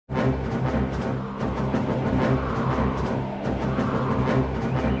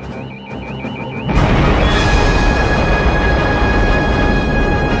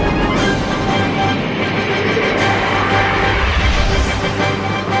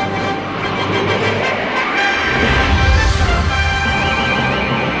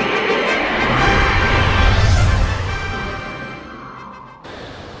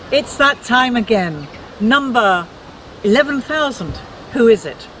It's that time again. Number 11,000. Who is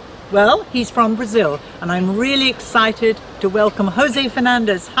it? Well, he's from Brazil, and I'm really excited to welcome Jose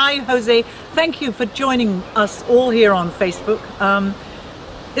Fernandez. Hi, Jose. Thank you for joining us all here on Facebook.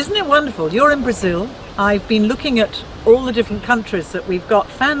 Isn't it wonderful? You're in Brazil. I've been looking at all the different countries that we've got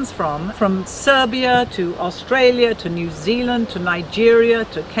fans from Serbia to Australia to New Zealand to Nigeria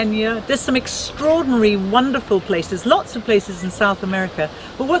to Kenya. There's some extraordinary, wonderful places, lots of places in South America.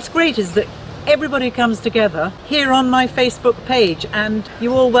 But what's great is that everybody comes together here on my Facebook page, and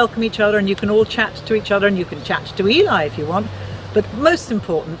you all welcome each other, and you can all chat to each other, and you can chat to Eli if you want. But most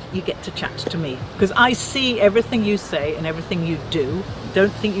important, you get to chat to me, because I see everything you say and everything you do.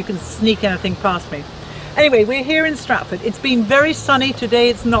 Don't think you can sneak anything past me. Anyway, we're here in Stratford. It's been very sunny. Today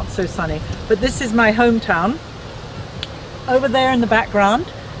it's not so sunny, but this is my hometown. Over there in the background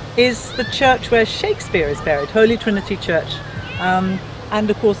is the church where Shakespeare is buried, Holy Trinity Church. And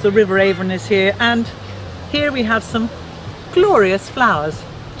of course the River Avon is here, and here we have some glorious flowers,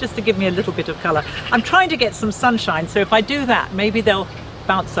 just to give me a little bit of colour. I'm trying to get some sunshine, so if I do that, maybe they'll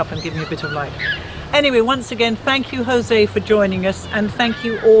bounce up and give me a bit of light. Anyway, once again, thank you, Jose, for joining us, and thank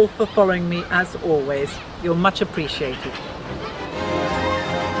you all for following me as always. You're much appreciated.